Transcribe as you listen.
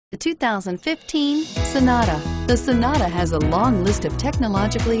The 2015 Sonata. The Sonata has a long list of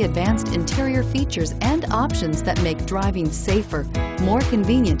technologically advanced interior features and options that make driving safer, more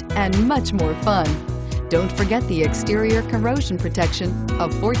convenient, and much more fun. Don't forget the exterior corrosion protection, a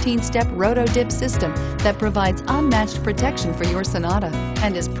 14-step roto-dip system that provides unmatched protection for your Sonata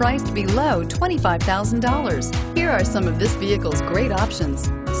and is priced below $25,000. Here are some of this vehicle's great options: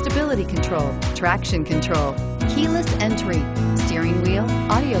 stability control, traction control, keyless entry, steering wheel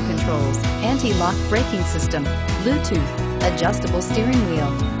audio controls, anti-lock braking system, Bluetooth, adjustable steering wheel,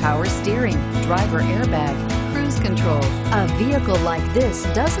 power steering, driver airbag, cruise control. A vehicle like this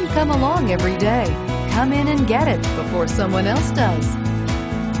doesn't come along every day. Come in and get it before someone else does.